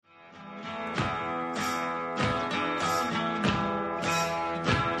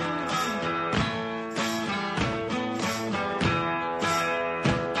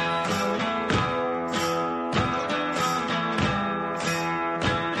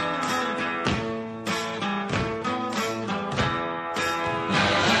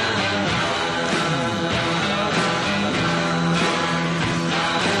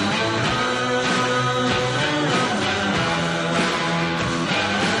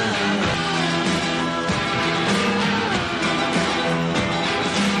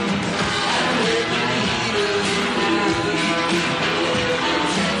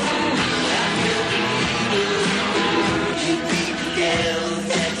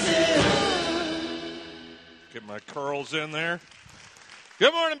my curls in there.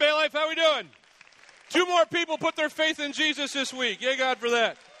 Good morning, Bay Life. How we doing? 2 more people put their faith in Jesus this week. Yay, God, for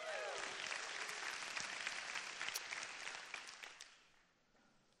that.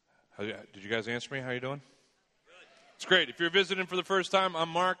 Did you guys answer me? How you doing? It's great. If you're visiting for the first time, I'm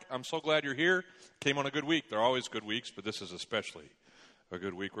Mark. I'm so glad you're here. Came on a good week. They're always good weeks, but this is especially a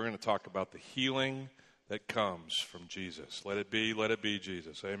good week. We're going to talk about the healing that comes from Jesus. Let it be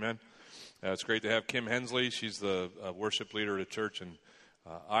Jesus. Amen. It's great to have Kim Hensley. She's the worship leader at a church in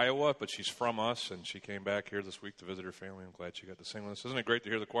Iowa, but she's from us, and she came back here this week to visit her family. I'm glad she got to sing with us. Isn't it great to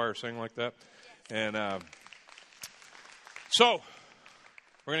hear the choir sing like that? And so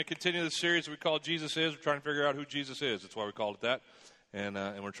we're going to continue the series we call Jesus Is. We're trying to figure out who Jesus is. That's why we called it that. And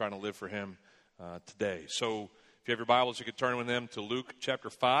we're trying to live for him today. So if you have your Bibles, you can turn with them to Luke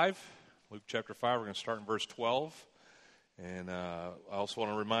chapter 5. Luke chapter 5, we're going to start in verse 12. And I also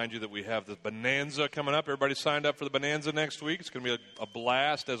want to remind you that we have the Bonanza coming up. Everybody signed up for the Bonanza next week. It's going to be a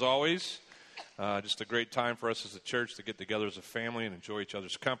blast, as always. Just a great time for us as a church to get together as a family and enjoy each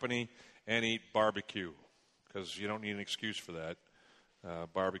other's company and eat barbecue, because you don't need an excuse for that.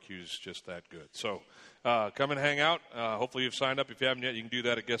 Barbecue's just that good. So come and hang out. Hopefully you've signed up. If you haven't yet, you can do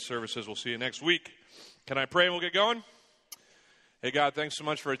that at guest services. We'll see you next week. Can I pray and we'll get going? Hey, God, thanks so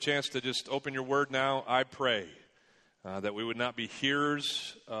much for a chance to just open your word now. I pray that we would not be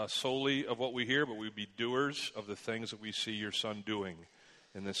hearers solely of what we hear, but we would be doers of the things that we see your son doing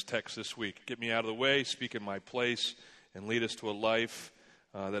in this text this week. Get me out of the way, speak in my place, and lead us to a life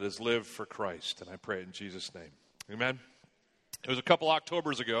that is lived for Christ. And I pray it in Jesus' name. Amen. It was a couple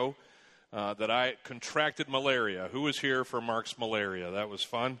Octobers ago that I contracted malaria. Who was here for Mark's malaria? That was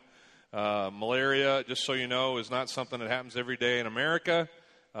fun. Malaria, just so you know, is not something that happens every day in America.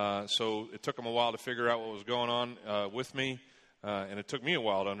 So it took them a while to figure out what was going on with me, and it took me a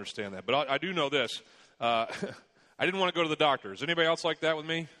while to understand that. But I do know this. I didn't want to go to the doctor. Is anybody else like that with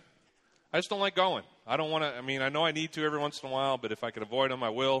me? I just don't like going. I don't want to. I mean, I know I need to every once in a while, but if I can avoid them, I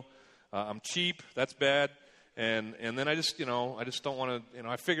will. I'm cheap. That's bad. And then I just don't want to,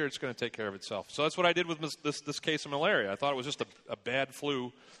 I figure it's going to take care of itself. So that's what I did with this case of malaria. I thought it was just a bad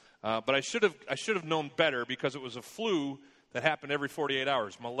flu. But I should have known better, because it was a flu that happened every 48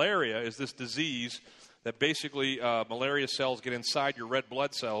 hours. Malaria is this disease that basically malaria cells get inside your red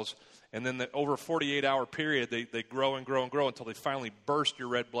blood cells, and then over a 48-hour period, they grow and grow and grow until they finally burst your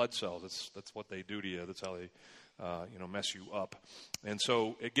red blood cells. That's what they do to you. That's how they mess you up. And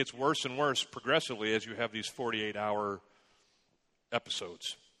so it gets worse and worse progressively as you have these 48-hour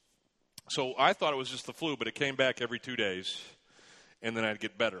episodes. So I thought it was just the flu, but it came back every 2 days, and then I'd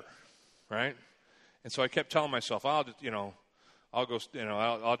get better, right? And so I kept telling myself, that's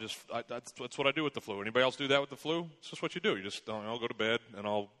what I do with the flu. Anybody else do that with the flu? It's just what you do. You just I'll go to bed, and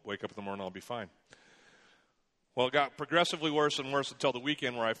I'll wake up in the morning, and I'll be fine. Well, it got progressively worse and worse until the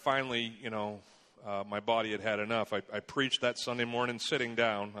weekend, where I finally, my body had enough. I preached that Sunday morning sitting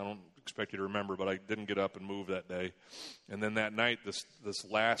down. I don't expect you to remember, but I didn't get up and move that day. And then that night, this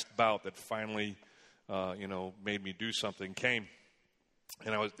last bout that finally, made me do something came.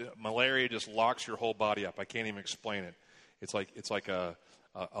 And malaria just locks your whole body up. I can't even explain it. It's like a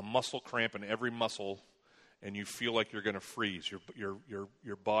muscle cramp in every muscle, and you feel like you're going to freeze.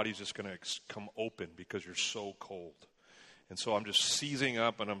 Your body's just going to come open because you're so cold. And so I'm just seizing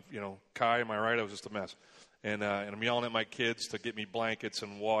up, and I'm, Kai, am I right? I was just a mess. And I'm yelling at my kids to get me blankets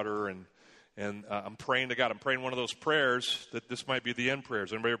and water, and I'm praying to God. I'm praying one of those prayers that this might be the end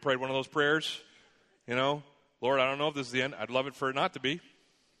prayers. Anybody ever prayed one of those prayers? Lord, I don't know if this is the end. I'd love it for it not to be.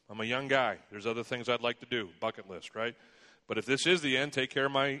 I'm a young guy. There's other things I'd like to do. Bucket list, right? But if this is the end, take care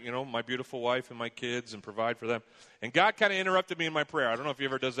of my, my beautiful wife and my kids and provide for them. And God kind of interrupted me in my prayer. I don't know if he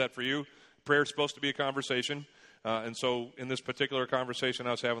ever does that for you. Prayer is supposed to be a conversation. And so in this particular conversation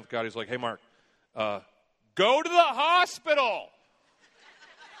I was having with God, he's like, hey, Mark, go to the hospital.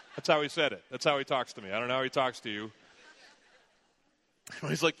 That's how he said it. That's how he talks to me. I don't know how he talks to you.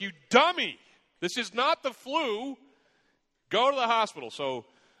 He's like, you dummy. This is not the flu. Go to the hospital. So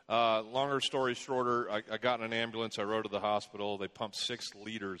longer story shorter, I got in an ambulance. I rode to the hospital. They pumped 6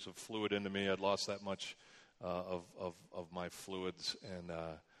 liters of fluid into me. I'd lost that much of my fluids. And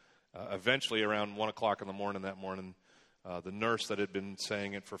eventually around 1 o'clock in the morning that morning, the nurse that had been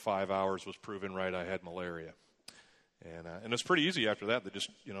saying it for 5 hours was proven right. I had malaria. And it was pretty easy after that. They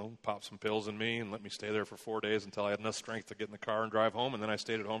just, popped some pills in me and let me stay there for 4 days until I had enough strength to get in the car and drive home. And then I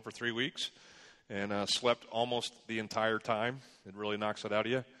stayed at home for 3 weeks and slept almost the entire time. It really knocks it out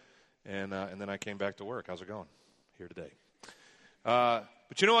of you. And then I came back to work. How's it going here today?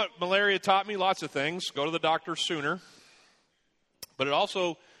 But you know what malaria taught me? Lots of things. Go to the doctor sooner. But it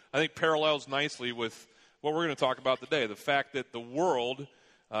also, I think, parallels nicely with what we're going to talk about today, the fact that the world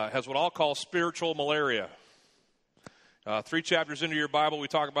has what I'll call spiritual malaria. 3 chapters into your Bible, we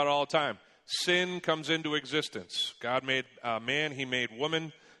talk about it all the time. Sin comes into existence. God made man, he made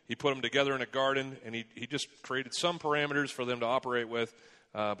woman, he put them together in a garden, and he just created some parameters for them to operate with.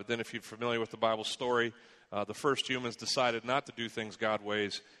 But then if you're familiar with the Bible story, the first humans decided not to do things God's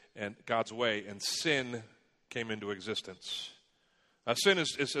way, and sin came into existence. Sin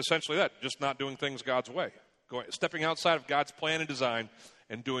is essentially that, just not doing things God's way, stepping outside of God's plan and design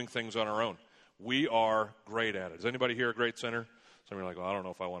and doing things on our own. We are great at it. Is anybody here a great sinner? Some of you are like, well, I don't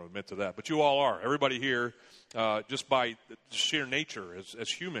know if I want to admit to that. But you all are. Everybody here, just by sheer nature, as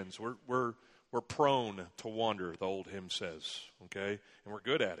humans, we're prone to wander, the old hymn says, okay? And we're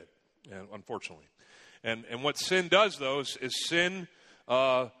good at it, unfortunately. And what sin does, though, is sin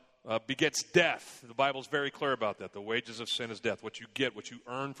begets death. The Bible's very clear about that. The wages of sin is death. What you get, what you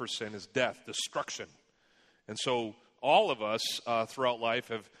earn for sin is death, destruction. And so all of us throughout life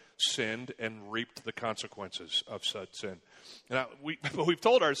have sinned and reaped the consequences of such sin. And we've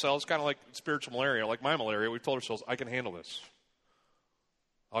told ourselves, kind of like spiritual malaria, like my malaria, we've told ourselves, I can handle this.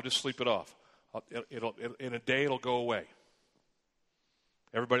 I'll just sleep it off. In a day, it'll go away.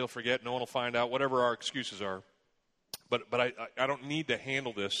 Everybody will forget. No one will find out. Whatever our excuses are. But I don't need to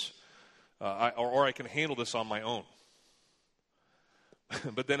handle this, or I can handle this on my own.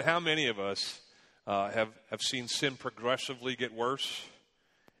 But then how many of us have seen sin progressively get worse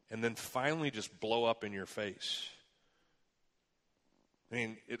and then finally just blow up in your face? I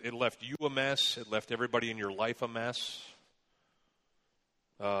mean, it left you a mess. It left everybody in your life a mess.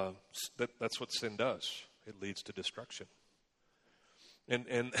 That's what sin does. It leads to destruction.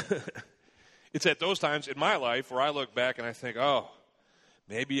 And it's at those times in my life where I look back and I think, oh,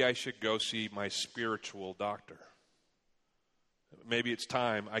 maybe I should go see my spiritual doctor. Maybe it's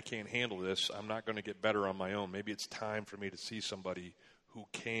time. I can't handle this. I'm not going to get better on my own. Maybe it's time for me to see somebody who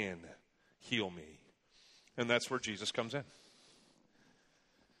can heal me. And that's where Jesus comes in.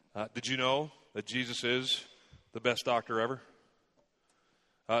 Did you know that Jesus is the best doctor ever?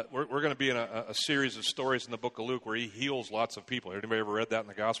 We're going to be in a series of stories in the book of Luke where he heals lots of people. Anybody ever read that in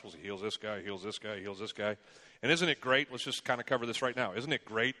the Gospels? He heals this guy, he heals this guy, he heals this guy. And isn't it great? Let's just kind of cover this right now. Isn't it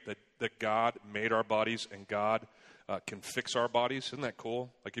great that God made our bodies and God can fix our bodies? Isn't that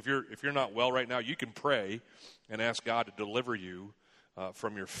cool? Like if you're not well right now, you can pray and ask God to deliver you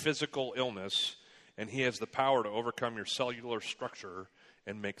from your physical illness, and he has the power to overcome your cellular structure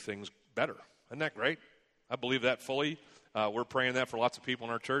and make things better. Isn't that great? I believe that fully. We're praying that for lots of people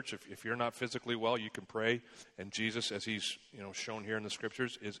in our church. If you're not physically well, you can pray. And Jesus, as he's shown here in the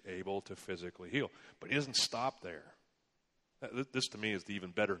scriptures, is able to physically heal. But he doesn't stop there. This to me is the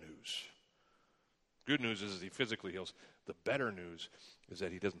even better news. Good news is he physically heals. The better news is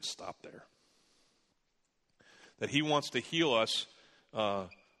that he doesn't stop there. That he wants to heal us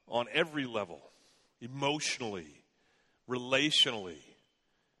on every level, emotionally, relationally,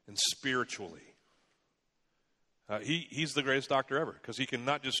 and spiritually. He's the greatest doctor ever because he can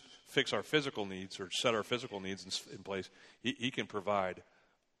not just fix our physical needs or set our physical needs in place. He can provide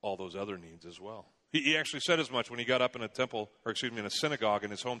all those other needs as well. He actually said as much when he got up in in a synagogue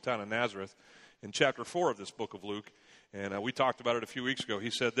in his hometown of Nazareth in chapter 4 of this book of Luke. And we talked about it a few weeks ago. He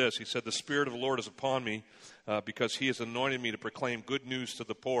said this. He said, "The Spirit of the Lord is upon me because he has anointed me to proclaim good news to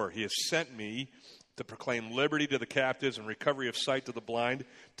the poor. He has sent me to proclaim liberty to the captives and recovery of sight to the blind,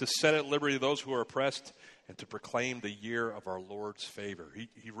 to set at liberty those who are oppressed, and to proclaim the year of our Lord's favor."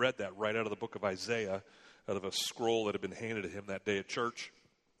 He read that right out of the book of Isaiah, out of a scroll that had been handed to him that day at church.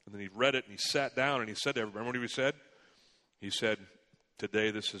 And then he read it and he sat down and he said to everybody, remember what he said? He said,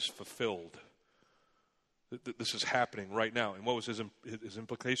 "Today this is fulfilled. This is happening right now." And what was his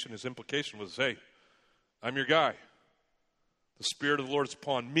implication? His implication was, hey, I'm your guy. The Spirit of the Lord is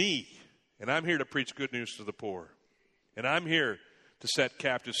upon me. And I'm here to preach good news to the poor. And I'm here to set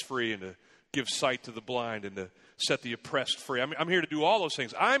captives free and to give sight to the blind and to set the oppressed free. I'm here to do all those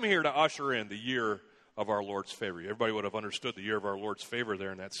things. I'm here to usher in the year of our Lord's favor. Everybody would have understood the year of our Lord's favor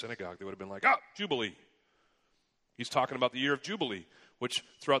there in that synagogue. They would have been like, Jubilee. He's talking about the year of Jubilee, which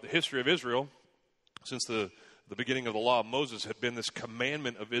throughout the history of Israel, since the beginning of the law of Moses, had been this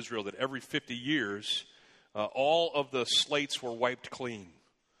commandment of Israel that every 50 years, all of the slates were wiped clean.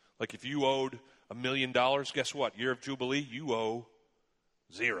 Like if you owed $1 million, guess what? Year of Jubilee, you owe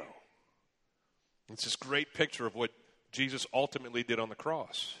 0. It's this great picture of what Jesus ultimately did on the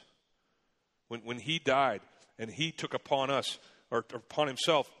cross. When he died and he took upon us, or upon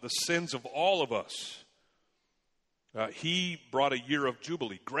himself, the sins of all of us, he brought a year of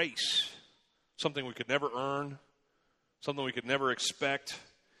Jubilee, grace, something we could never earn, something we could never expect.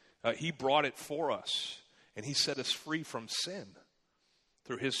 He brought it for us. And he set us free from sin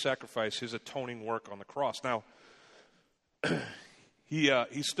through his sacrifice, his atoning work on the cross. Now,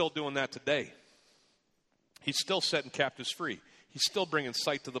 he's still doing that today. He's still setting captives free. He's still bringing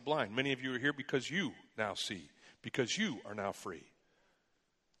sight to the blind. Many of you are here because you now see, because you are now free.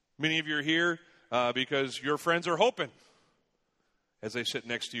 Many of you are here because your friends are hoping, as they sit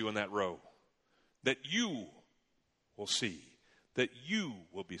next to you in that row, that you will see, that you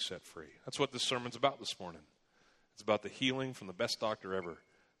will be set free. That's what this sermon's about this morning. It's about the healing from the best doctor ever,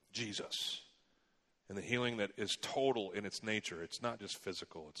 Jesus. And the healing that is total in its nature. It's not just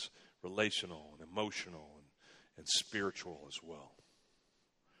physical, it's relational and emotional and spiritual as well.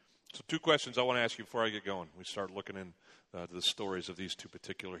 So 2 questions I want to ask you before I get going. We start looking into the stories of these 2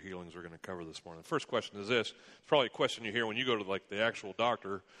 particular healings we're going to cover this morning. The first question is this. It's probably a question you hear when you go to like the actual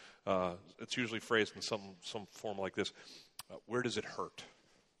doctor. It's usually phrased in some form like this. Where does it hurt?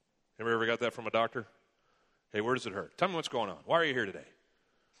 Anybody ever got that from a doctor? Hey, where does it hurt? Tell me what's going on. Why are you here today?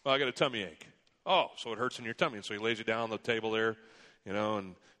 Well, I got a tummy ache. Oh, so it hurts in your tummy. And so he lays you down on the table there,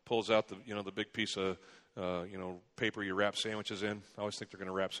 and pulls out the big piece of, paper you wrap sandwiches in. I always think they're going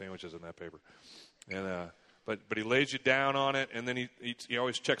to wrap sandwiches in that paper. And, but he lays you down on it, and then he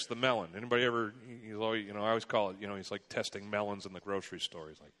always checks the melon. Anybody ever, he's always, I always call it, he's like testing melons in the grocery store.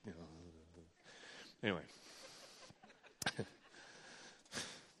 He's like, Anyway.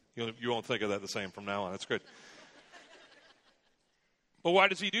 You won't think of that the same from now on. That's good. But why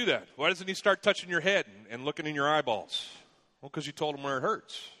does he do that? Why doesn't he start touching your head and looking in your eyeballs? Well, because you told him where it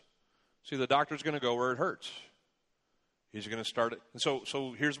hurts. See, the doctor's going to go where it hurts. He's going to start it. And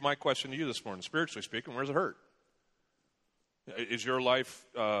so here's my question to you this morning. Spiritually speaking, where does it hurt? Is your life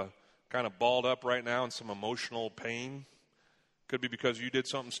kind of balled up right now in some emotional pain? Could be because you did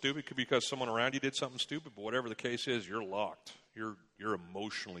something stupid. Could be because someone around you did something stupid. But whatever the case is, you're locked. You're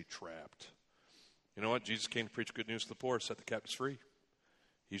emotionally trapped. You know what? Jesus came to preach good news to the poor, set the captives free.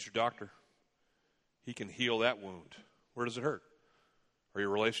 He's your doctor. He can heal that wound. Where does it hurt? Are your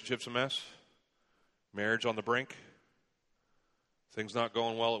relationships a mess? Marriage on the brink? Things not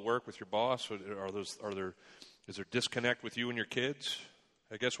going well at work with your boss? Is there disconnect with you and your kids?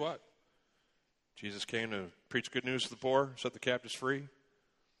 Hey, guess what? Jesus came to preach good news to the poor, set the captives free.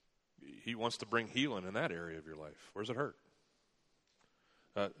 He wants to bring healing in that area of your life. Where does it hurt?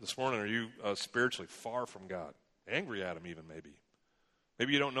 This morning, are you spiritually far from God? Angry at him even, maybe.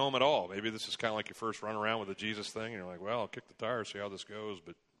 Maybe you don't know him at all. Maybe this is kind of like your first run around with the Jesus thing. And you're like, well, I'll kick the tires, see how this goes.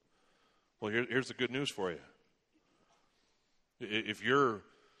 But, well, here's the good news for you. If you're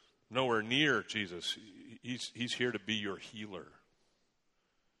nowhere near Jesus, he's here to be your healer.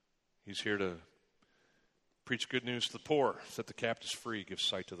 He's here to preach good news to the poor, set the captives free, give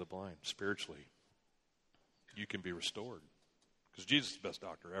sight to the blind. Spiritually, you can be restored. Because Jesus is the best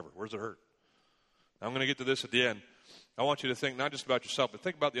doctor ever. Where does it hurt? Now, I'm going to get to this at the end. I want you to think not just about yourself, but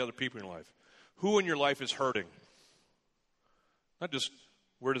think about the other people in your life. Who in your life is hurting? Not just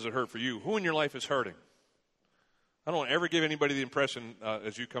where does it hurt for you. Who in your life is hurting? I don't want to ever give anybody the impression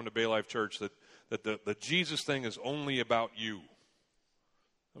as you come to Bay Life Church that the Jesus thing is only about you.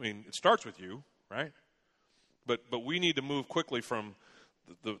 I mean, it starts with you, right? But we need to move quickly from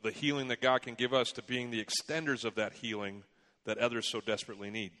the healing that God can give us to being the extenders of that healing that others so desperately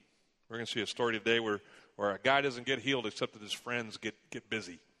need. We're going to see a story today where a guy doesn't get healed except that his friends get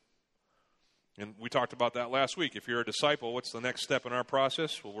busy. And we talked about that last week. If you're a disciple, what's the next step in our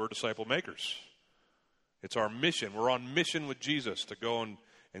process? Well, we're disciple makers. It's our mission. We're on mission with Jesus to go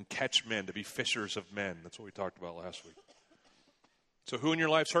and catch men, to be fishers of men. That's what we talked about last week. So who in your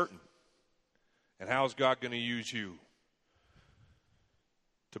life's hurting? And how is God going to use you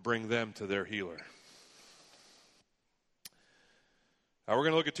to bring them to their healer? We're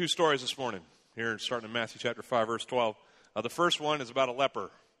going to look at 2 stories this morning, here starting in Matthew chapter 5, verse 12. The first one is about a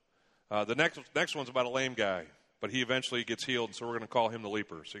leper. The next one's about a lame guy, but he eventually gets healed, and so we're going to call him the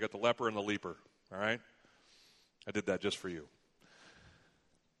leper. So you got the leper and the leper, all right? I did that just for you.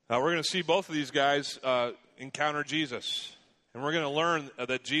 We're going to see both of these guys encounter Jesus, and we're going to learn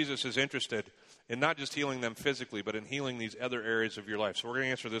that Jesus is interested in not just healing them physically, but in healing these other areas of your life. So we're going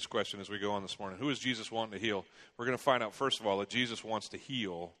to answer this question as we go on this morning. Who is Jesus wanting to heal? We're going to find out, first of all, that Jesus wants to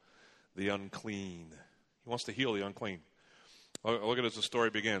heal the unclean. He wants to heal the unclean. Look at it as the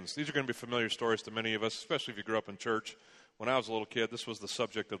story begins. These are going to be familiar stories to many of us, especially if you grew up in church. When I was a little kid, this was the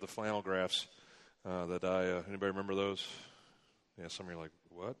subject of the flannel graphs anybody remember those? Yeah, some of you are like,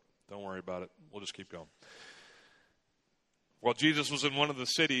 what? Don't worry about it. We'll just keep going. While Jesus was in one of the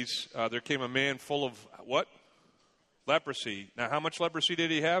cities, there came a man full of what? Leprosy. Now, how much leprosy did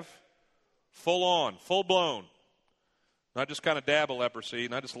he have? Full on, full blown. Not just kind of dab of leprosy,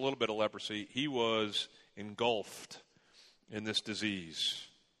 not just a little bit of leprosy. He was engulfed in this disease.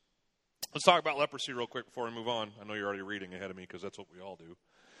 Let's talk about leprosy real quick before we move on. I know you're already reading ahead of me because that's what we all do.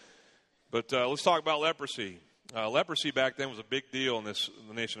 But let's talk about leprosy. Leprosy back then was a big deal in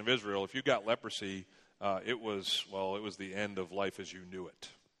the nation of Israel. If you got leprosy, it was the end of life as you knew it.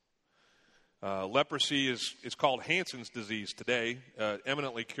 Leprosy is called Hansen's disease today,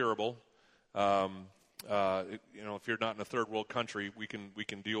 eminently curable. If you're not in a third world country, we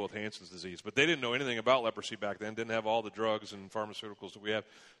can deal with Hansen's disease. But they didn't know anything about leprosy back then. Didn't have all the drugs and pharmaceuticals that we have.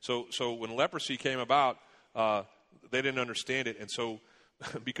 So when leprosy came about, they didn't understand it, and so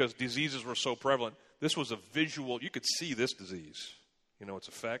because diseases were so prevalent, this was a visual. You could see this disease, its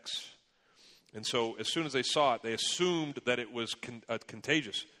effects, and so as soon as they saw it, they assumed that it was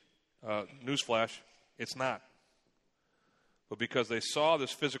contagious. Newsflash, it's not. But because they saw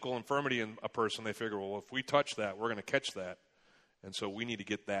this physical infirmity in a person, they figured, well, if we touch that, we're going to catch that. And so we need to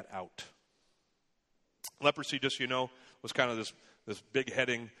get that out. Leprosy, just so you know, was kind of this big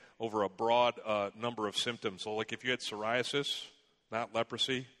heading over a broad number of symptoms. So like if you had psoriasis, not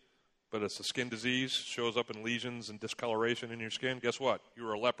leprosy, but it's a skin disease, shows up in lesions and discoloration in your skin, guess what? You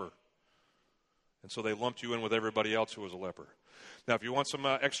were a leper. And so they lumped you in with everybody else who was a leper. Now, if you want some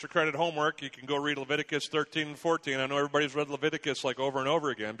extra credit homework, you can go read Leviticus 13 and 14. I know everybody's read Leviticus like over and over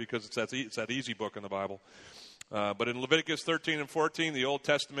again because it's that easy book in the Bible. But in Leviticus 13 and 14, the Old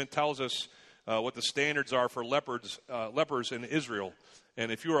Testament tells us what the standards are for lepers in Israel.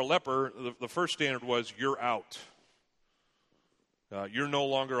 And if you were a leper, the first standard was you're out. You're no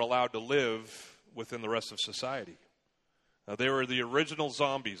longer allowed to live within the rest of society. They were the original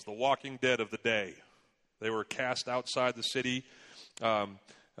zombies, the walking dead of the day. They were cast outside the city.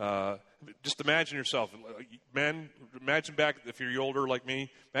 Just imagine yourself, men, imagine back, if you're older like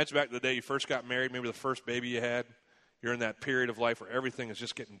me, imagine back to the day you first got married, maybe the first baby you had. You're in that period of life where everything is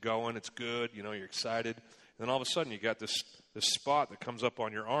just getting going. It's good. You're excited. And then all of a sudden you got this spot that comes up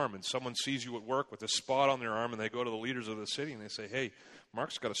on your arm, and someone sees you at work with this spot on their arm, and they go to the leaders of the city and they say, hey,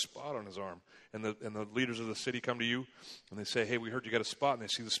 Mark's got a spot on his arm. And the leaders of the city come to you and they say, hey, we heard you got a spot. And they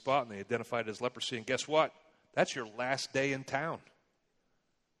see the spot and they identify it as leprosy. And guess what? That's your last day in town.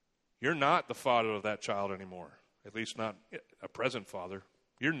 You're not the father of that child anymore, at least not a present father.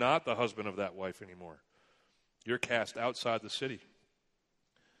 You're not the husband of that wife anymore. You're cast outside the city.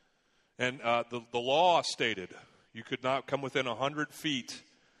 And the law stated you could not come within 100 feet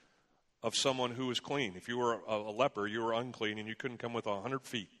of someone who was clean. If you were a leper, you were unclean, and you couldn't come within 100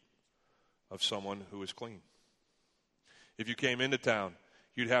 feet of someone who was clean. If you came into town,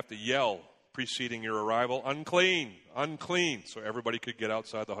 you'd have to yell preceding your arrival, unclean, unclean, so everybody could get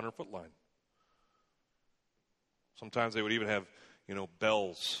outside the 100-foot line. Sometimes they would even have,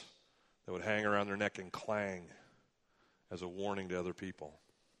 bells that would hang around their neck and clang as a warning to other people.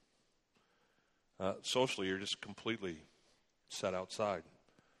 Socially, you're just completely set outside.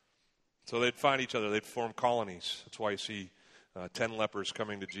 So they'd find each other. They'd form colonies. That's why you see 10 lepers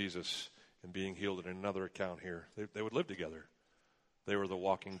coming to Jesus and being healed in another account here. They would live together. They were the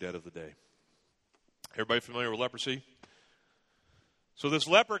walking dead of the day. Everybody familiar with leprosy? So this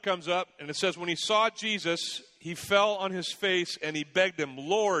leper comes up, and it says, when he saw Jesus, he fell on his face, and he begged him,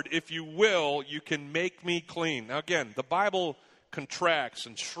 Lord, if you will, you can make me clean. Now again, the Bible contracts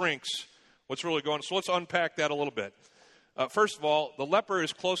and shrinks what's really going on. So let's unpack that a little bit. First of all, the leper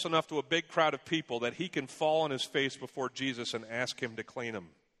is close enough to a big crowd of people that he can fall on his face before Jesus and ask him to clean him.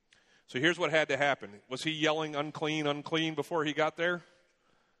 So here's what had to happen. Was he yelling unclean, unclean before he got there?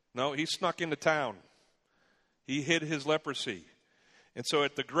 No, he snuck into town. He hid his leprosy. And so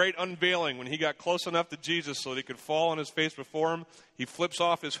at the great unveiling, when he got close enough to Jesus so that he could fall on his face before him, he flips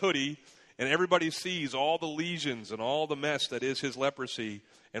off his hoodie, and everybody sees all the lesions and all the mess that is his leprosy.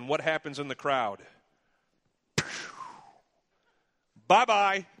 And what happens in the crowd?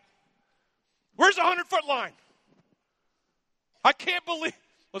 Bye-bye. Where's the 100-foot line? I can't believe,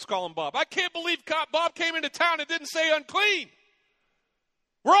 let's call him Bob. I can't believe Bob came into town and didn't say unclean.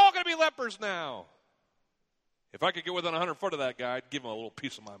 We're all going to be lepers now. If I could get within 100 foot of that guy, I'd give him a little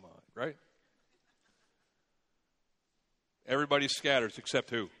piece of my mind, right? Everybody scatters except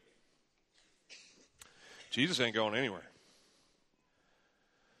who? Jesus ain't going anywhere.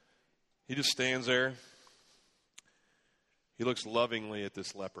 He just stands there. He looks lovingly at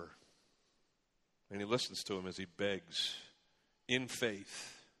this leper. And he listens to him as he begs in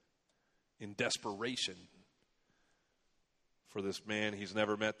faith, in desperation, for this man he's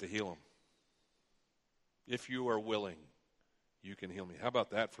never met to heal him. If you are willing, you can heal me. How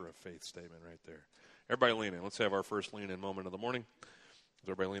about that for a faith statement right there? Everybody lean in. Let's have our first lean in moment of the morning. Is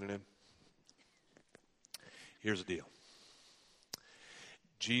everybody leaning in? Here's the deal.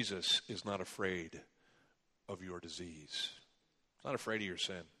 Jesus is not afraid of your disease. He's not afraid of your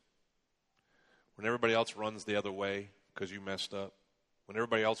sin. When everybody else runs the other way because you messed up, when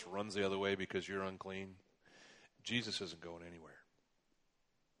everybody else runs the other way because you're unclean, Jesus isn't going anywhere.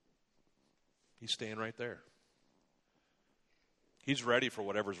 He's staying right there. He's ready for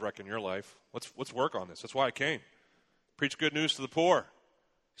whatever's wrecking your life. Let's work on this. That's why I came. Preach good news to the poor.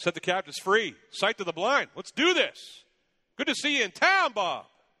 Set the captives free. Sight to the blind. Let's do this. Good to see you in town, Bob.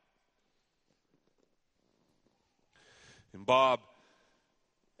 And Bob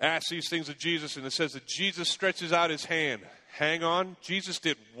asks these things of Jesus, and it says that Jesus stretches out his hand. Hang on. Jesus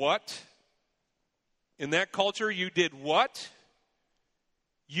did what? In that culture, you did what?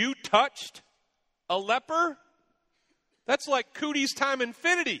 You touched a leper? That's like cooties time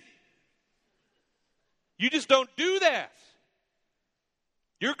infinity. You just don't do that.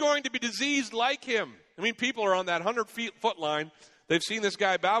 You're going to be diseased like him. I mean, people are on that 100-foot line. They've seen this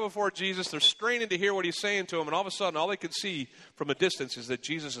guy bow before Jesus. They're straining to hear what he's saying to him. And all of a sudden, all they can see from a distance is that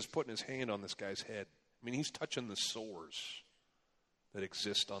Jesus is putting his hand on this guy's head. I mean, he's touching the sores that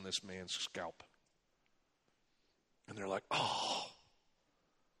exist on this man's scalp. And they're like, oh,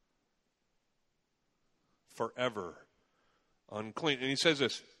 forever unclean. And he says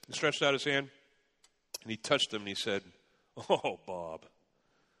this. He stretched out his hand, and he touched him, and he said, oh, Bob,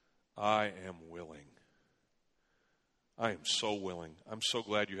 I am willing. I am so willing. I'm so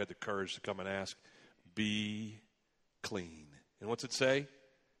glad you had the courage to come and ask. Be clean. And what's it say?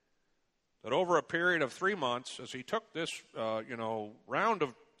 That over a period of 3 months, as he took this, round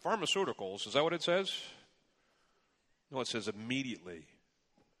of pharmaceuticals, is that what it says? No, it says immediately,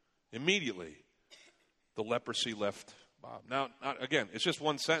 the leprosy left Bob. Now, again, it's just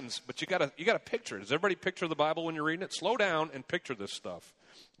one sentence, but you gotta picture it. Does everybody picture the Bible when you're reading it? Slow down and picture this stuff.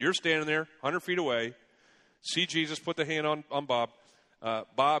 You're standing there, 100 feet away, see Jesus put the hand on Bob.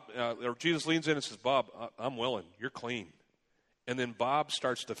 Or Jesus leans in and says, Bob, I'm willing. You're clean. And then Bob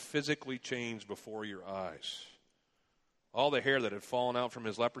starts to physically change before your eyes. All the hair that had fallen out from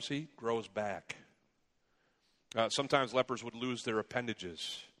his leprosy grows back. Sometimes lepers would lose their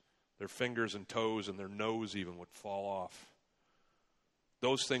appendages. Their fingers and toes and their nose even would fall off.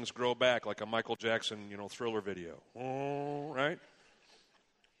 Those things grow back like a Michael Jackson, Thriller video. Oh, right?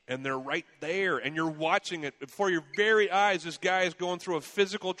 And they're right there, and you're watching it before your very eyes. This guy is going through a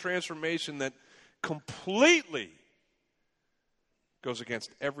physical transformation that completely goes against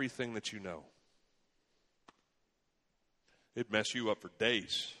everything that you know. It'd mess you up for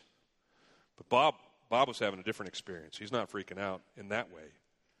days. But Bob was having a different experience. He's not freaking out in that way.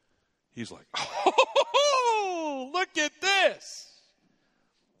 He's like, oh, look at this.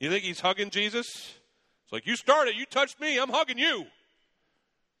 You think he's hugging Jesus? It's like, you started, you touched me, I'm hugging you.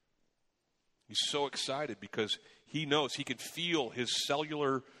 He's so excited because he knows he can feel his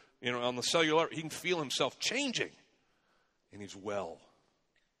cellular, on the cellular, he can feel himself changing. And he's well.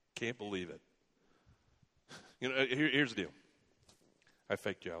 Can't believe it. Here's the deal. I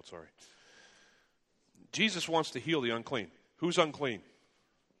faked you out, sorry. Jesus wants to heal the unclean. Who's unclean?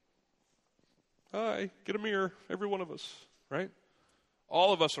 Hi, get a mirror, every one of us, right?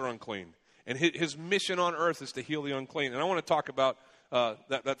 All of us are unclean. And his mission on earth is to heal the unclean. And I want to talk about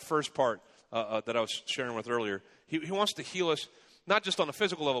that first part that I was sharing with earlier. He wants to heal us, not just on a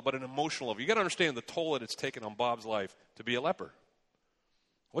physical level, but an emotional level. You got to understand the toll that it's taken on Bob's life to be a leper.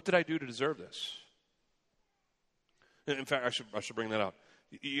 What did I do to deserve this? In fact, I should bring that out.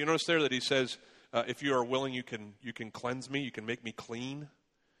 You notice there that he says, if you are willing, you can cleanse me, you can make me clean.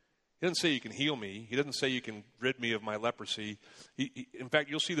 He doesn't say you can heal me. He doesn't say you can rid me of my leprosy. In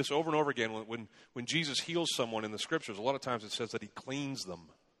fact, you'll see this over and over again. When Jesus heals someone in the Scriptures, a lot of times it says that he cleans them.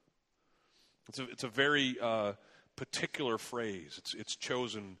 It's a very particular phrase. It's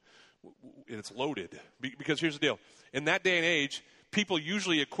chosen, and it's loaded. Because here's the deal. In that day and age, people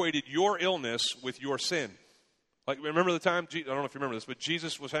usually equated your illness with your sin. Like, remember the time, I don't know if you remember this, but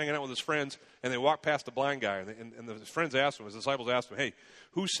Jesus was hanging out with his friends, and they walked past the blind guy, and his friends asked him, his disciples asked him, hey,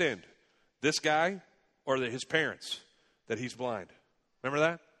 who sinned, this guy or his parents, that he's blind? Remember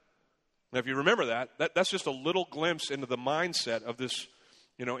that? Now, if you remember that's just a little glimpse into the mindset of this,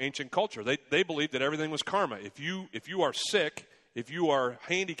 ancient culture. They believed that everything was karma. If you are sick, if you are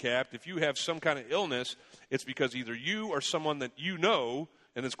handicapped, if you have some kind of illness, it's because either you or someone that you know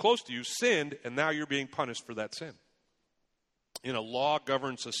and that's close to you sinned, and now you're being punished for that sin. In a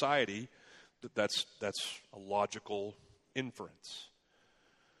law-governed society, that's a logical inference.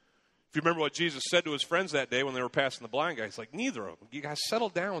 If you remember what Jesus said to his friends that day when they were passing the blind guy, he's like, neither of them. You guys settle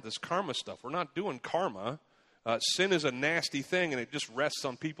down with this karma stuff. We're not doing karma. Sin is a nasty thing, and it just rests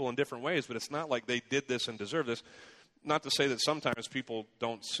on people in different ways, but it's not like they did this and deserve this. Not to say that sometimes people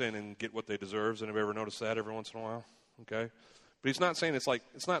don't sin and get what they deserve. Has anybody ever noticed that every once in a while? Okay. But he's not saying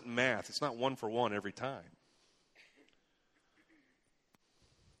it's not math. It's not 1 for 1 every time.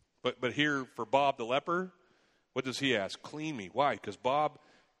 But here for Bob the leper, what does he ask? Clean me. Why? Because Bob,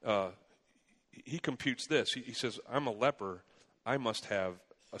 he computes this. He says, I'm a leper. I must have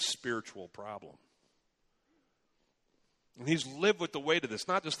a spiritual problem. And he's lived with the weight of this.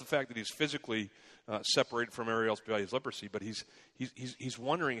 Not just the fact that he's physically separated from everybody else by his leprosy, but he's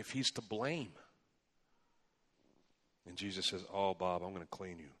wondering if he's to blame. And Jesus says, oh, Bob, I'm going to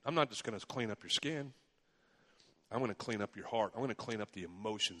clean you. I'm not just going to clean up your skin. I'm going to clean up your heart. I'm going to clean up the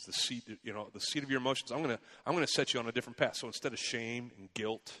emotions, the seat of your emotions. I'm going to set you on a different path. So instead of shame and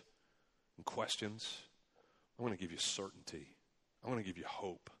guilt and questions, I'm going to give you certainty. I'm going to give you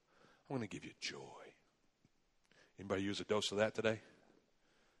hope. I'm going to give you joy. Anybody use a dose of that today?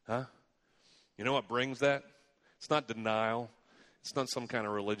 Huh? You know what brings that? It's not denial. It's not some kind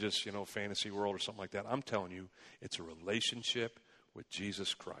of religious, fantasy world or something like that. I'm telling you, it's a relationship with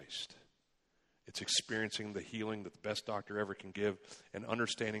Jesus Christ. It's experiencing the healing that the best doctor ever can give and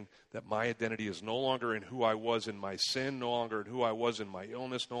understanding that my identity is no longer in who I was in my sin, no longer in who I was in my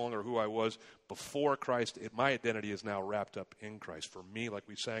illness, no longer who I was before Christ. My identity is now wrapped up in Christ. For me, like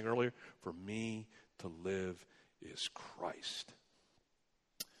we sang earlier, for me to live is Christ.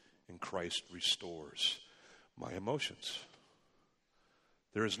 And Christ restores my emotions.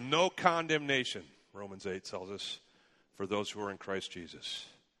 There is no condemnation, Romans 8 tells us, for those who are in Christ Jesus.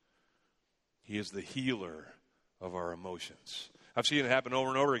 He is the healer of our emotions. I've seen it happen over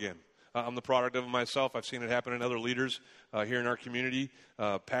and over again. I'm the product of it myself. I've seen it happen in other leaders here in our community,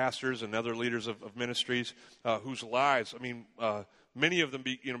 pastors and other leaders of ministries whose lives, many of them,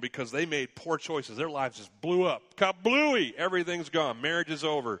 because they made poor choices, their lives just blew up. Kablooey! Everything's gone. Marriage is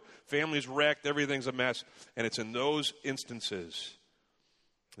over. Family's wrecked. Everything's a mess. And it's in those instances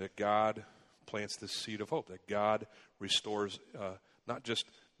that God plants this seed of hope, that God restores not just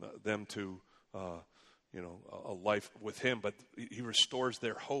them to a life with him, but he restores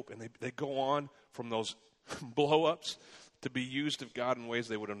their hope. And they go on from those blow-ups to be used of God in ways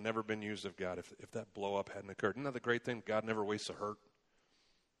they would have never been used of God if that blow-up hadn't occurred. Isn't that the great thing? God never wastes a hurt.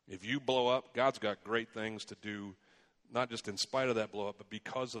 If you blow up, God's got great things to do, not just in spite of that blow-up, but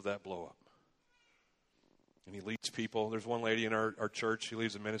because of that blow-up. And he leads people. There's one lady in our church, she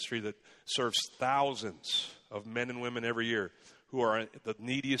leads a ministry that serves thousands of men and women every year who are the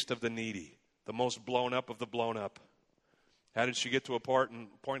neediest of the needy, the most blown up of the blown up. How did she get to a point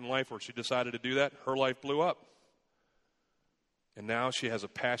in life where she decided to do that? Her life blew up. And now she has a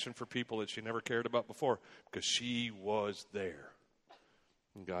passion for people that she never cared about before because she was there.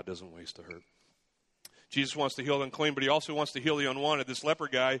 And God doesn't waste a hurt. Jesus wants to heal the unclean, but he also wants to heal the unwanted. This leper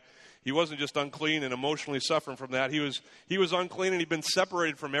guy, he wasn't just unclean and emotionally suffering from that. He was unclean and he'd been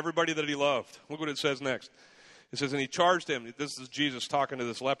separated from everybody that he loved. Look what it says next. It says, and he charged him. This is Jesus talking to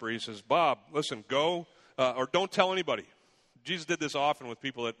this leper. He says, Bob, listen, go, or don't tell anybody. Jesus did this often with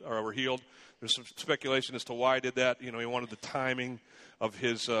people that were healed. There's some speculation as to why he did that. He wanted the timing of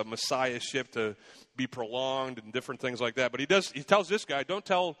his messiahship to be prolonged and different things like that. But he tells this guy, don't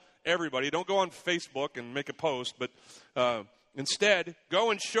tell everybody. Don't go on Facebook and make a post. But instead,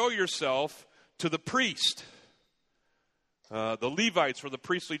 go and show yourself to the priest. The Levites were the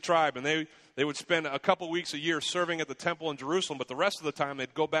priestly tribe, and they would spend a couple weeks a year serving at the temple in Jerusalem. But the rest of the time,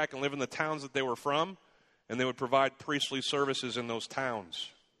 they'd go back and live in the towns that they were from. And they would provide priestly services in those towns.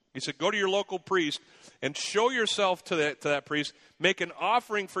 He said, go to your local priest and show yourself to that priest. Make an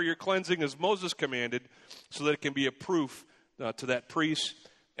offering for your cleansing as Moses commanded so that it can be a proof to that priest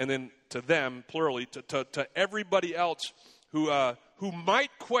and then to them, plurally, to everybody else who might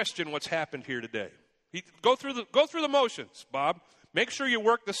question what's happened here today. Go through the motions, Bob. Make sure you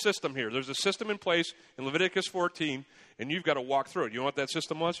work the system here. There's a system in place in Leviticus 14, and you've got to walk through it. You know what that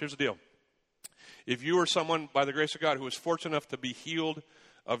system was? Here's the deal. If you were someone, by the grace of God, who was fortunate enough to be healed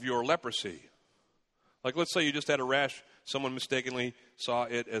of your leprosy, like let's say you just had a rash, someone mistakenly saw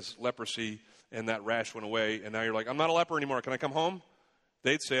it as leprosy, and that rash went away, and now you're like, I'm not a leper anymore, can I come home?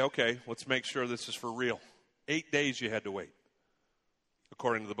 They'd say, okay, let's make sure this is for real. 8 days you had to wait,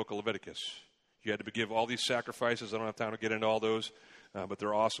 according to the book of Leviticus. You had to give all these sacrifices. I don't have time to get into all those, but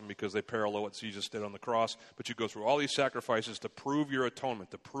they're awesome because they parallel what Jesus did on the cross. But you go through all these sacrifices to prove your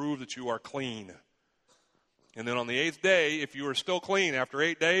atonement, to prove that you are clean. And then on the 8th day, if you were still clean after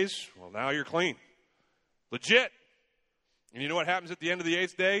 8 days, well, now you're clean. Legit. And you know what happens at the end of the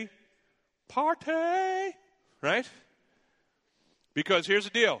 8th day? Party! Right? Because here's the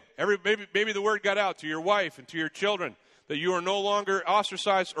deal. Maybe the word got out to your wife and to your children that you are no longer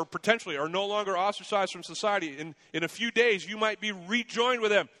ostracized, or potentially are no longer ostracized from society. In a few days, you might be rejoined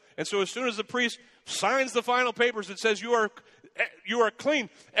with them. And so as soon as the priest signs the final papers, it says you are clean.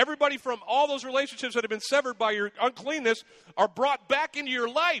 Everybody from all those relationships that have been severed by your uncleanness are brought back into your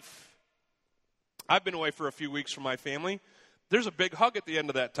life. I've been away for a few weeks from my family. There's a big hug at the end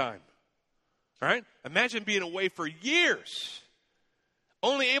of that time. All right? Imagine being away for years,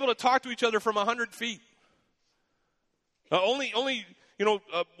 only able to talk to each other from 100 feet.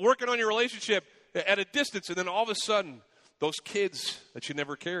 Working on your relationship at a distance, and then all of a sudden, those kids that you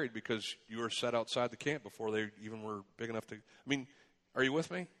never carried because you were set outside the camp before they even were big enough to. I mean, are you with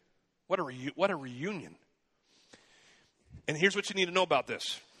me? What a reunion! And here's what you need to know about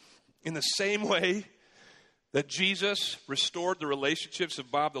this: in the same way that Jesus restored the relationships of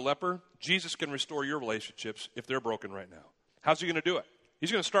Bob the leper, Jesus can restore your relationships if they're broken right now. How's he going to do it?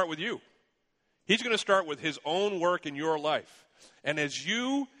 He's going to start with you. He's going to start with his own work in your life. And as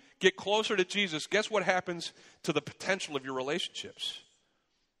you get closer to Jesus, guess what happens to the potential of your relationships?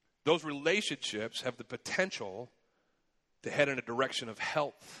 Those relationships have the potential to head in a direction of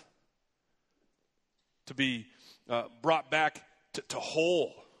health, to be brought back to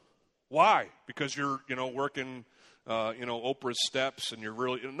whole. Why? Because you're, working, Oprah's steps and you're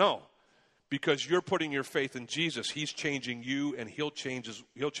really, no. Because you're putting your faith in Jesus. He's changing you, and he'll change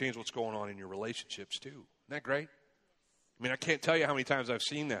what's going on in your relationships too. Isn't that great? I mean, I can't tell you how many times I've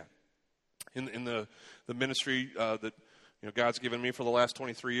seen that in the ministry that God's given me for the last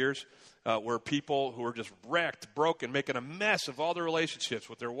 23 years, where people who are just wrecked, broken, making a mess of all their relationships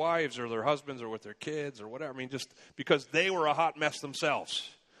with their wives or their husbands or with their kids or whatever. I mean, just because they were a hot mess themselves.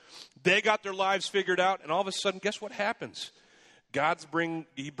 They got their lives figured out, and all of a sudden, guess what happens?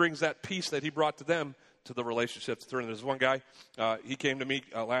 He brings that peace that he brought to them to the relationships. There's one guy, he came to me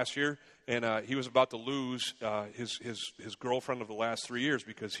last year, and he was about to lose his girlfriend of the last 3 years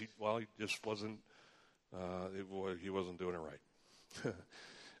because he just wasn't he wasn't doing it right.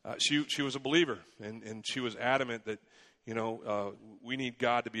 She was a believer, and she was adamant that we need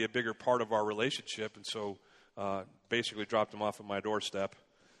God to be a bigger part of our relationship, and so basically dropped him off at my doorstep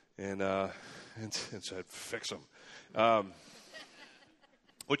and said, "Fix him."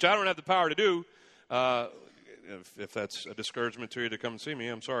 Which I don't have the power to do. If that's a discouragement to you to come and see me,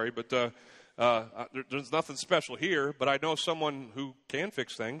 I'm sorry. But there's nothing special here. But I know someone who can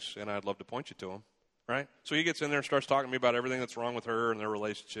fix things, and I'd love to point you to him. Right? So he gets in there and starts talking to me about everything that's wrong with her and their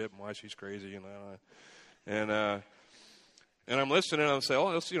relationship and why she's crazy. And I'm listening, and I'm saying,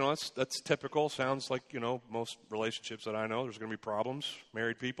 "Oh, that's typical. Sounds like most relationships that I know. There's going to be problems.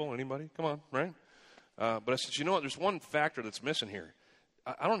 Married people, anybody? Come on, right?" But I said, there's one factor that's missing here.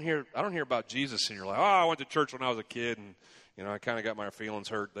 I don't hear about Jesus in your life. I went to church when I was a kid, and I kind of got my feelings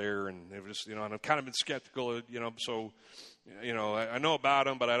hurt there, and it was just and I've kind of been skeptical, so I know about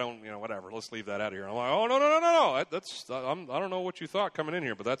him, but I don't, whatever. Let's leave that out of here. I'm like, oh no, I don't know what you thought coming in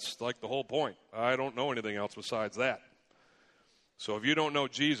here, but that's like the whole point. I don't know anything else besides that. So if you don't know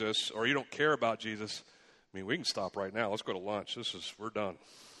Jesus or you don't care about Jesus, we can stop right now. Let's go to lunch. We're done.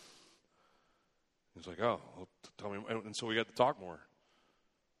 He's like, oh, well, tell me, and so we got to talk more.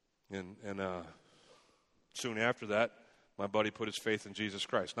 And soon after that, my buddy put his faith in Jesus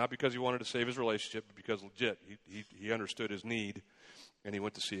Christ. Not because he wanted to save his relationship, but because legit, he understood his need, and he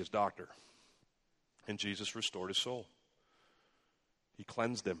went to see his doctor. And Jesus restored his soul. He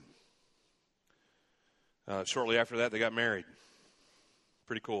cleansed him. Shortly after that, they got married.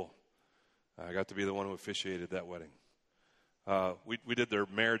 Pretty cool. I got to be the one who officiated that wedding. We did their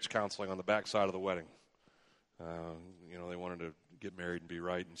marriage counseling on the back side of the wedding. They wanted to get married and be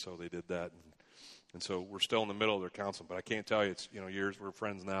right, and so they did that. And so we're still in the middle of their counseling, but I can't tell you, it's years. We're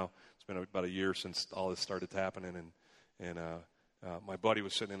friends now. It's been about a year since all this started happening, and my buddy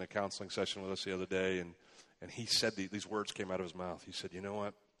was sitting in a counseling session with us the other day, and he said these words came out of his mouth. He said, "You know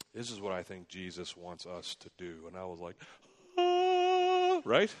what? This is what I think Jesus wants us to do." And I was like,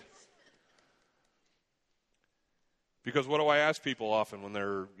 right? Because what do I ask people often when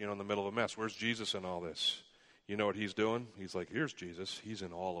they're in the middle of a mess? Where's Jesus in all this? You know what he's doing? He's like, here's Jesus. He's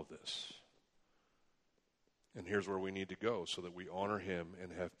in all of this. And here's where we need to go so that we honor him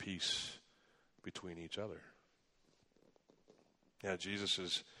and have peace between each other. Yeah, Jesus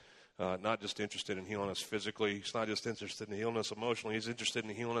is not just interested in healing us physically. He's not just interested in healing us emotionally. He's interested in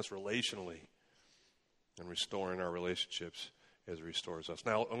healing us relationally and restoring our relationships as he restores us.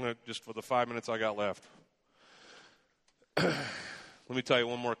 Now, I'm going to, just for the 5 minutes I got left, let me tell you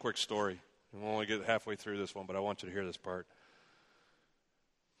one more quick story. We'll only get halfway through this one, but I want you to hear this part.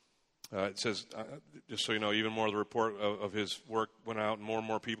 It says, just so you know, even more of the report of his work went out, and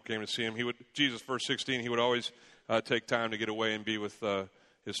more people came to see him. Jesus, verse 16, he would always take time to get away and be with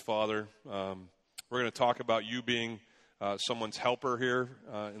his father. We're going to talk about you being someone's helper here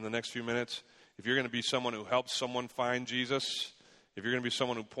in the next few minutes. If you're going to be someone who helps someone find Jesus, if you're going to be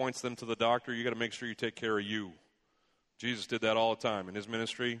someone who points them to the doctor, you got to make sure you take care of you. Jesus did that all the time in his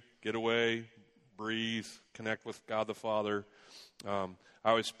ministry. Get away, breathe, connect with God the Father. I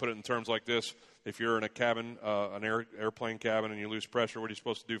always put it in terms like this. If you're in a cabin, an airplane cabin, and you lose pressure, what are you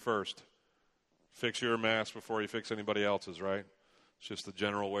supposed to do first? Fix your mask before you fix anybody else's, right? It's just the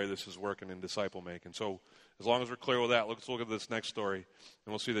general way this is working in disciple making. So as long as we're clear with that, let's look at this next story,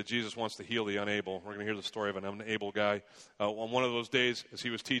 and we'll see that Jesus wants to heal the unable. We're going to hear the story of an unable guy. On one of those days, as he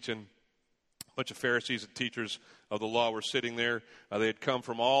was teaching, a bunch of Pharisees and teachers of the law were sitting there. They had come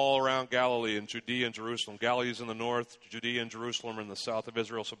from all around Galilee and Judea and Jerusalem. Galilee's in the north, Judea and Jerusalem are in the south of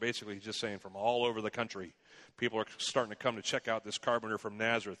Israel. So basically he's just saying from all over the country, people are starting to come to check out this carpenter from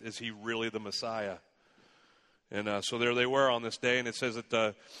Nazareth. Is he really the Messiah? And so there they were on this day, and it says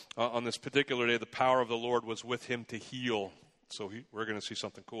that on this particular day, the power of the Lord was with him to heal. So we're going to see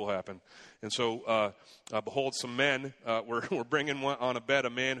something cool happen. And so, behold, some men were bringing on a bed a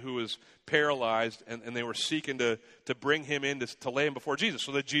man who was paralyzed, and they were seeking to bring him in to lay him before Jesus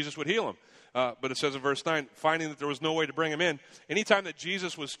so that Jesus would heal him. But it says in verse 9, finding that there was no way to bring him in, anytime that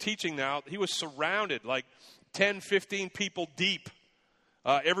Jesus was teaching now, he was surrounded like 10, 15 people deep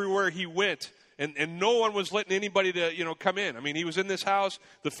everywhere he went. And no one was letting anybody to, come in. I mean, he was in this house.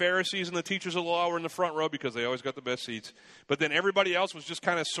 The Pharisees and the teachers of the law were in the front row because they always got the best seats. But then everybody else was just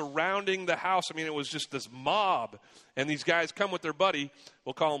kind of surrounding the house. I mean, it was just this mob. And these guys come with their buddy.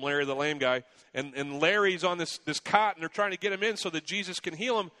 We'll call him Larry, the lame guy. And Larry's on this cot, and they're trying to get him in so that Jesus can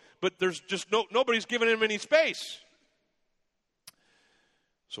heal him. But there's just nobody's giving him any space.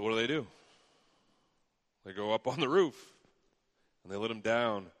 So what do? They go up on the roof, and they let him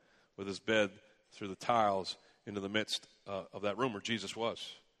down with his bed through the tiles into the midst of that room where Jesus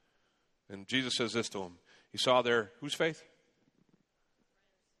was. And Jesus says this to him. He saw there, whose faith?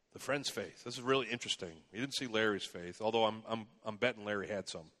 The friend's faith. This is really interesting. He didn't see Larry's faith, although I'm betting Larry had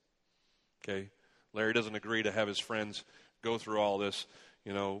some. Okay? Larry doesn't agree to have his friends go through all this,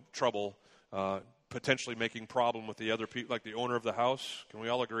 trouble, potentially making problem with the other people, like the owner of the house. Can we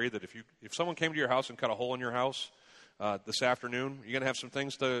all agree that if someone came to your house and cut a hole in your house this afternoon, you're going to have some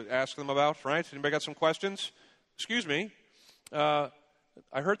things to ask them about, right? Anybody got some questions? Excuse me. I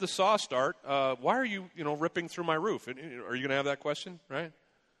heard the saw start. Why are you, ripping through my roof? Are you going to have that question, right?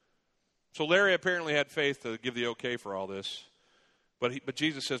 So Larry apparently had faith to give the okay for all this. But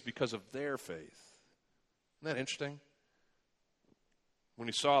Jesus says because of their faith. Isn't that interesting? When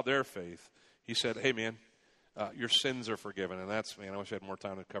he saw their faith, he said, hey, man, your sins are forgiven. And I wish I had more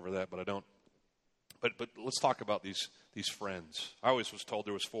time to cover that, but I don't. But let's talk about these friends. I always was told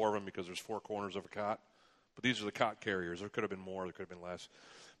there was 4 of them because there's 4 corners of a cot. But these are the cot carriers. There could have been more. There could have been less.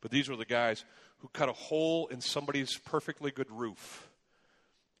 But these were the guys who cut a hole in somebody's perfectly good roof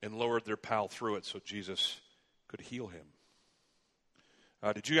and lowered their pal through it so Jesus could heal him.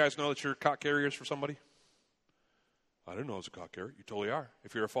 Did you guys know that you're cot carriers for somebody? I didn't know I was a cot carrier. You totally are.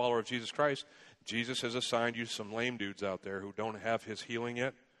 If you're a follower of Jesus Christ, Jesus has assigned you some lame dudes out there who don't have his healing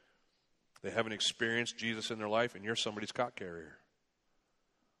yet. They haven't experienced Jesus in their life, and you're somebody's cot carrier.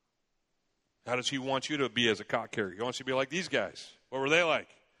 How does he want you to be as a cot carrier? He wants you to be like these guys. What were they like?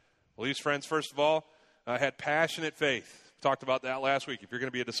 Well, these friends, first of all, had passionate faith. We talked about that last week. If you're going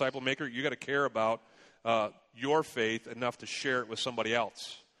to be a disciple maker, you got to care about your faith enough to share it with somebody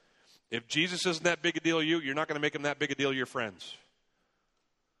else. If Jesus isn't that big a deal to you, you're not going to make him that big a deal to your friends.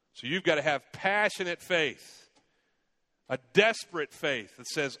 So you've got to have passionate faith, a desperate faith that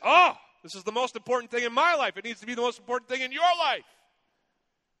says, this is the most important thing in my life. It needs to be the most important thing in your life.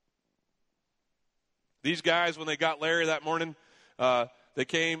 These guys, when they got Larry that morning, they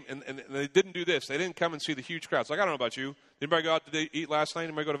came and they didn't do this. They didn't come and see the huge crowds. Like, I don't know about you. Did anybody go out to eat last night?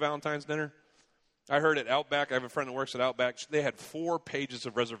 Anybody go to Valentine's dinner? I heard at Outback, I have a friend that works at Outback, they had 4 pages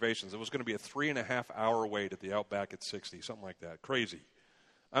of reservations. It was going to be a 3.5-hour wait at the Outback at 60, something like that. Crazy.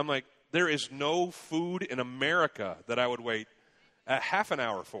 I'm like, there is no food in America that I would wait a half an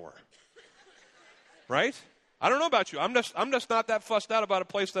hour for. Right? I don't know about you. I'm just not that fussed out about a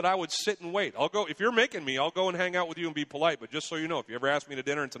place that I would sit and wait. I'll go, if you're making me, I'll go and hang out with you and be polite. But just so you know, if you ever ask me to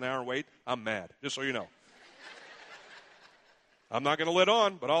dinner and it's an hour and wait, I'm mad. Just so you know. I'm not going to let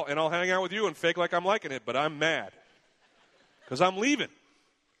on, but I'll hang out with you and fake like I'm liking it, but I'm mad. Because I'm leaving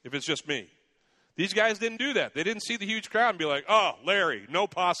if it's just me. These guys didn't do that. They didn't see the huge crowd and be like, oh, Larry, no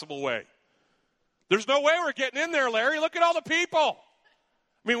possible way. There's no way we're getting in there, Larry. Look at all the people.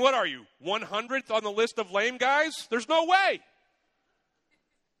 I mean, what are you, 100th on the list of lame guys? There's no way.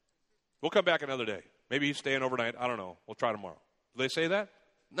 We'll come back another day. Maybe he's staying overnight. I don't know. We'll try tomorrow. Do they say that?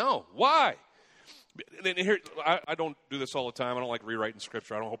 No. Why? And here, I don't do this all the time. I don't like rewriting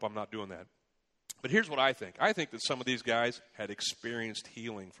Scripture. I don't hope I'm not doing that. But here's what I think. I think that some of these guys had experienced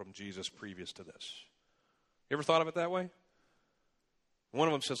healing from Jesus previous to this. You ever thought of it that way? One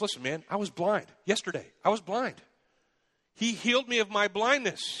of them says, listen, man, I was blind yesterday. I was blind. He healed me of my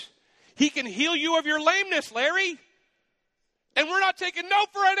blindness. He can heal you of your lameness, Larry. And we're not taking no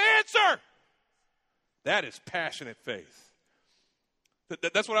for an answer. That is passionate faith.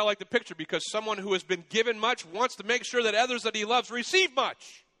 That's what I like to picture, because someone who has been given much wants to make sure that others that he loves receive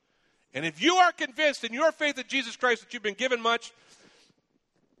much. And if you are convinced in your faith in Jesus Christ that you've been given much,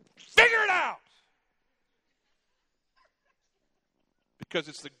 figure it out. Because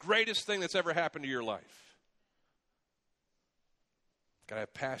it's the greatest thing that's ever happened to your life. You've got to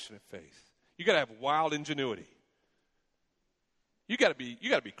have passionate faith. You've got to have wild ingenuity. You've got to be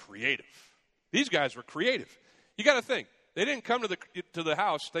creative. These guys were creative. You got to think. They didn't come to the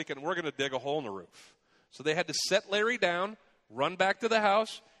house thinking, we're going to dig a hole in the roof. So they had to set Larry down, run back to the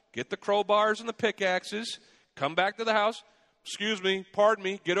house, get the crowbars and the pickaxes, come back to the house. Pardon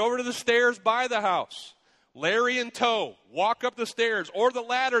me, get over to the stairs by the house. Larry in tow, walk up the stairs or the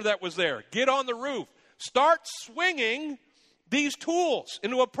ladder that was there. Get on the roof. Start swinging these tools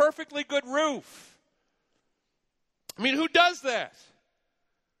into a perfectly good roof. I mean, who does that?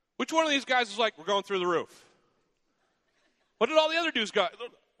 Which one of these guys is like, we're going through the roof? What did all the other dudes got?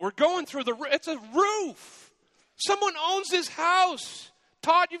 We're going through the roof. It's a roof. Someone owns this house.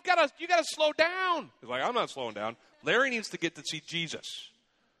 Todd, you got to slow down. He's like, I'm not slowing down. Larry needs to get to see Jesus.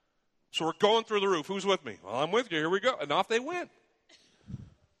 So we're going through the roof. Who's with me? Well, I'm with you. Here we go. And off they went.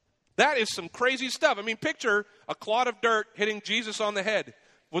 That is some crazy stuff. I mean, picture a clod of dirt hitting Jesus on the head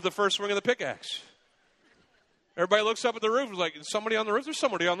with the first swing of the pickaxe. Everybody looks up at the roof and is like, is somebody on the roof? There's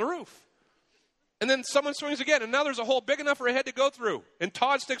somebody on the roof. And then someone swings again, and now there's a hole big enough for a head to go through. And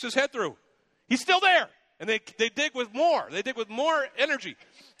Todd sticks his head through. He's still there. And they dig with more. They dig with more energy.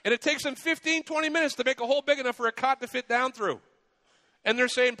 And it takes them 15, 20 minutes to make a hole big enough for a cot to fit down through. And they're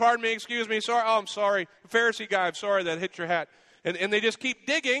saying, pardon me, excuse me, sorry, oh, I'm sorry. The Pharisee guy, I'm sorry that hit your hat. And they just keep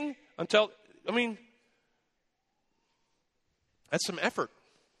digging until, I mean, that's some effort.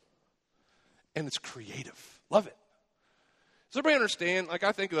 And it's creative. Love it. Does everybody understand? Like,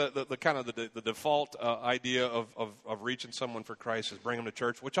 I think the kind of the default idea of reaching someone for Christ is bring them to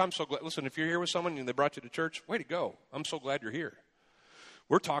church, which I'm so glad. Listen, if you're here with someone and they brought you to church, way to go. I'm so glad you're here.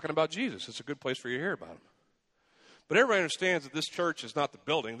 We're talking about Jesus. It's a good place for you to hear about him. But everybody understands that this church is not the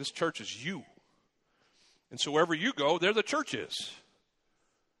building. This church is you. And so wherever you go, there the church is.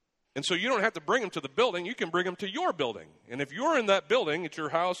 And so you don't have to bring them to the building. You can bring them to your building. And if you're in that building, it's your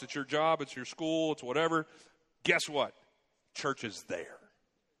house, it's your job, it's your school, it's whatever, guess what? Church is there.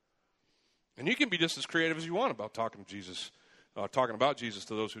 And you can be just as creative as you want about talking about Jesus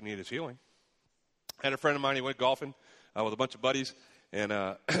to those who need his healing. I had a friend of mine, he went golfing with a bunch of buddies. And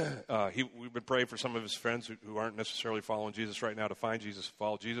we've been praying for some of his friends who aren't necessarily following Jesus right now to find Jesus,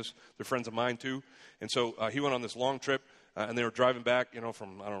 follow Jesus. They're friends of mine too. And so he went on this long trip, and they were driving back,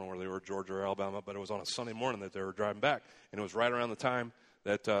 from, I don't know where they were, Georgia or Alabama, but it was on a Sunday morning that they were driving back. And it was right around the time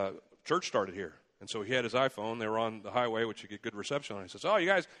that church started here. And so he had his iPhone. They were on the highway, which you get good reception on. He says, oh, you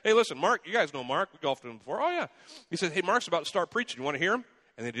guys, hey, listen, Mark, you guys know Mark. We golfed with him before. Oh, yeah. He said, hey, Mark's about to start preaching. You want to hear him?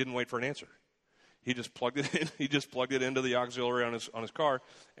 And they didn't wait for an answer. He just plugged it in. He just plugged it into the auxiliary on his car,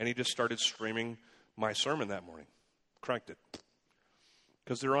 and he just started streaming my sermon that morning. Cranked it.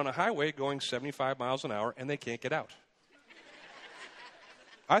 Because they're on a highway going 75 miles an hour, and they can't get out.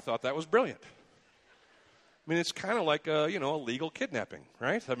 I thought that was brilliant. I mean, it's kind of like a legal kidnapping,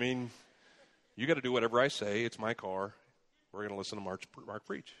 right? I mean, you got to do whatever I say. It's my car. We're going to listen to Mark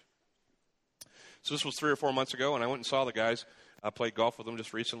preach. So this was 3 or 4 months ago, and I went and saw the guys. I played golf with them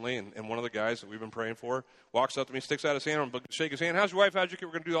just recently, and one of the guys that we've been praying for walks up to me, sticks out his hand, I'm going to shake his hand. How's your wife? How's your kid?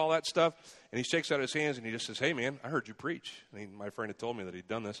 We're going to do all that stuff. And he shakes out his hands, and he just says, hey, man, I heard you preach. And my friend had told me that he'd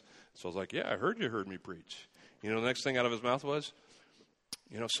done this. So I was like, yeah, I heard you heard me preach. The next thing out of his mouth was,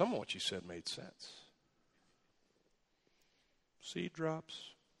 some of what you said made sense. Seed drops,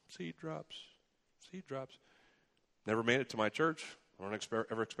 seed drops, seed drops. Never made it to my church. I don't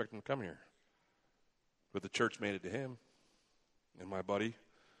ever expect him to come here. But the church made it to him. And my buddy,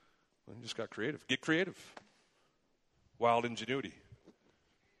 he just got creative. Get creative. Wild ingenuity.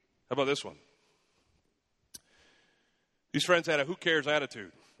 How about this one? These friends had a who cares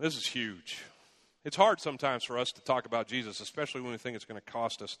attitude. This is huge. It's hard sometimes for us to talk about Jesus, especially when we think it's going to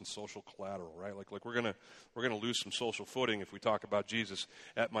cost us in social collateral, right? Like we're gonna lose some social footing if we talk about Jesus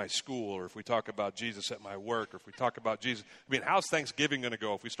at my school, or if we talk about Jesus at my work, or if we talk about Jesus. I mean, how's Thanksgiving going to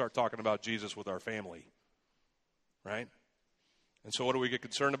go if we start talking about Jesus with our family, right? And so what do we get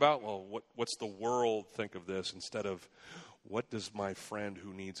concerned about? Well, what's the world think of this, instead of what does my friend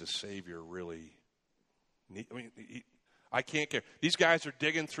who needs a Savior really need? I mean, I can't care. These guys are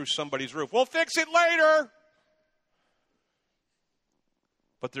digging through somebody's roof. We'll fix it later.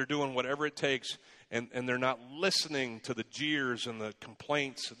 But they're doing whatever it takes, and they're not listening to the jeers and the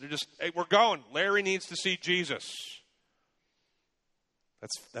complaints. They're just, hey, we're going. Larry needs to see Jesus.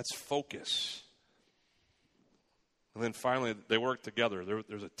 That's focus. And then finally, they work together.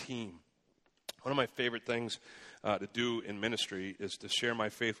 There's a team. One of my favorite things to do in ministry is to share my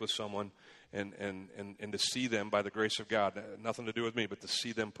faith with someone and to see them, by the grace of God, nothing to do with me, but to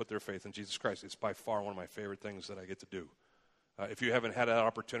see them put their faith in Jesus Christ. It's by far one of my favorite things that I get to do. If you haven't had that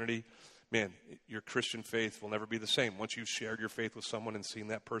opportunity, man, your Christian faith will never be the same. Once you've shared your faith with someone and seen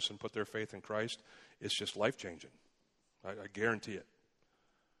that person put their faith in Christ, it's just life-changing. I guarantee it.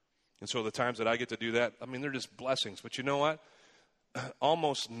 And so the times that I get to do that, I mean, they're just blessings. But you know what?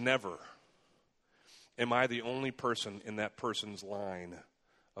 Almost never am I the only person in that person's line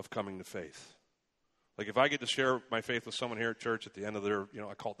of coming to faith. Like if I get to share my faith with someone here at church at the end of their,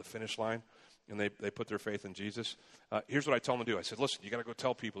 I call it the finish line, and they put their faith in Jesus, here's what I tell them to do. I said, listen, you got to go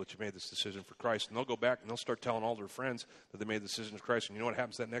tell people that you made this decision for Christ. And they'll go back and they'll start telling all their friends that they made the decision for Christ. And you know what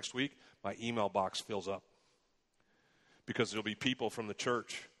happens that next week? My email box fills up. Because there'll be people from the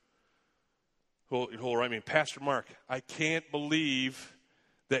church who'll write me, Pastor Mark, I can't believe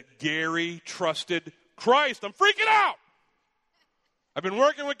that Gary trusted Christ. I'm freaking out. I've been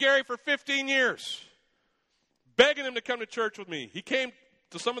working with Gary for 15 years, begging him to come to church with me. He came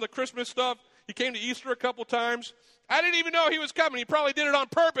to some of the Christmas stuff. He came to Easter a couple times. I didn't even know he was coming. He probably did it on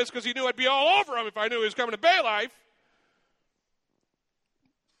purpose because he knew I'd be all over him if I knew he was coming to Bay Life.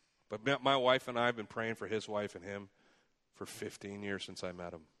 But my wife and I have been praying for his wife and him for 15 years since I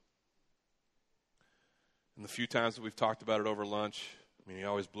met him. And the few times that we've talked about it over lunch, I mean, he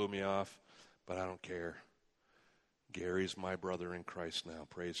always blew me off, but I don't care. Gary's my brother in Christ now.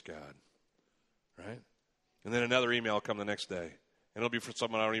 Praise God. Right? And then another email will come the next day. And it'll be for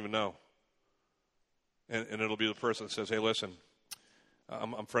someone I don't even know. And it'll be the person that says, hey, listen,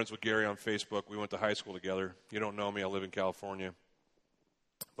 I'm friends with Gary on Facebook. We went to high school together. You don't know me. I live in California.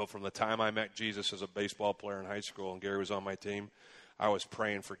 But from the time I met Jesus as a baseball player in high school and Gary was on my team, I was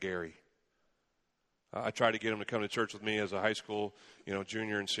praying for Gary. I tried to get him to come to church with me as a high school,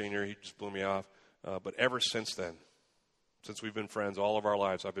 junior and senior. He just blew me off. But ever since then, since we've been friends all of our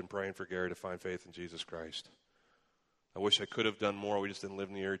lives, I've been praying for Gary to find faith in Jesus Christ. I wish I could have done more. We just didn't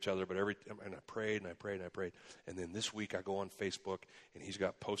live near each other. But I prayed and I prayed and I prayed. And then this week I go on Facebook, and he's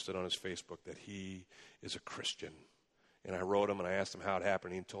got posted on his Facebook that he is a Christian. And I wrote him, and I asked him how it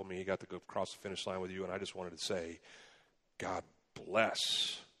happened. He told me he got to go across the finish line with you. And I just wanted to say, God bless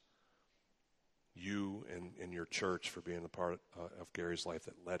you and your church for being the part of Gary's life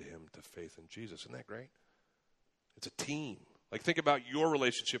that led him to faith in Jesus. Isn't that great? It's a team. Like, think about your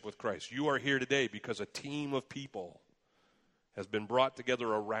relationship with Christ. You are here today because a team of people has been brought together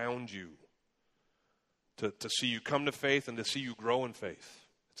around you to see you come to faith and to see you grow in faith.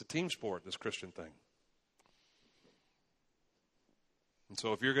 It's a team sport, this Christian thing. And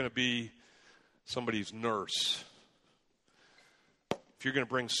so if you're going to be somebody's nurse, if you're going to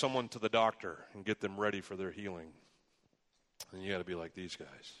bring someone to the doctor and get them ready for their healing, then you got to be like these guys.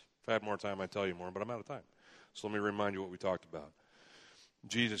 If I had more time, I'd tell you more, but I'm out of time. So let me remind you what we talked about.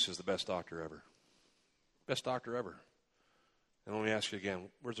 Jesus is the best doctor ever. Best doctor ever. And let me ask you again,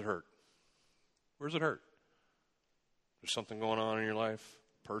 where's it hurt? Where's it hurt? There's something going on in your life,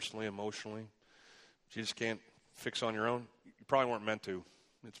 personally, emotionally, that you just can't fix on your own? You probably weren't meant to.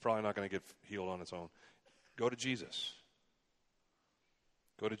 It's probably not going to get healed on its own. Go to Jesus.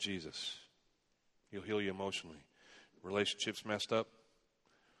 Go to Jesus. He'll heal you emotionally. Relationships messed up.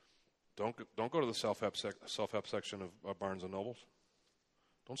 Don't go to the self-help section of Barnes & Nobles.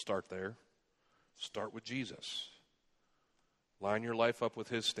 Don't start there. Start with Jesus. Line your life up with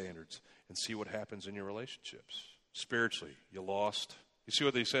his standards and see what happens in your relationships. Spiritually, you lost. You see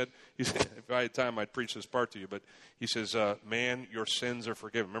what they said? He said, if I had time, I'd preach this part to you. But he says, man, your sins are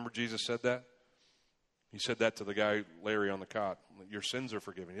forgiven. Remember Jesus said that? He said that to the guy, Larry, on the cot. Your sins are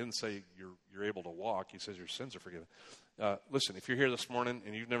forgiven. He didn't say you're able to walk. He says your sins are forgiven. Listen, if you're here this morning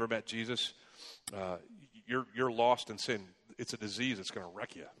and you've never met Jesus, you're lost in sin. It's a disease that's going to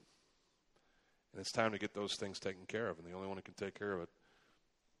wreck you. And it's time to get those things taken care of. And the only one who can take care of it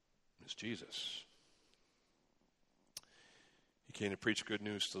is Jesus. You came to preach good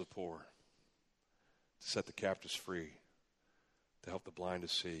news to the poor, to set the captives free, to help the blind to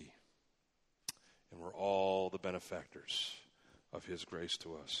see. And we're all the benefactors of his grace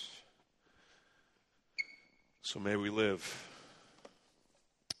to us. So may we live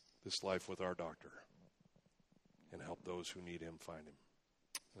this life with our doctor and help those who need him find him.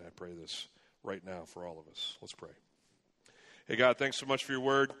 And I pray this right now for all of us. Let's pray. Hey, God, thanks so much for your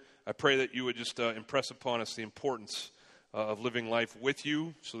word. I pray that you would just impress upon us the importance of living life with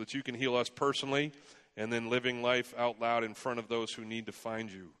you so that you can heal us personally, and then living life out loud in front of those who need to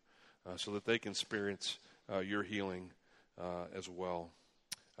find you so that they can experience your healing as well.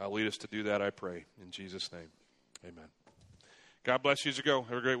 Lead us to do that, I pray. In Jesus' name, amen. God bless you as you go.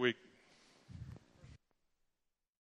 Have a great week.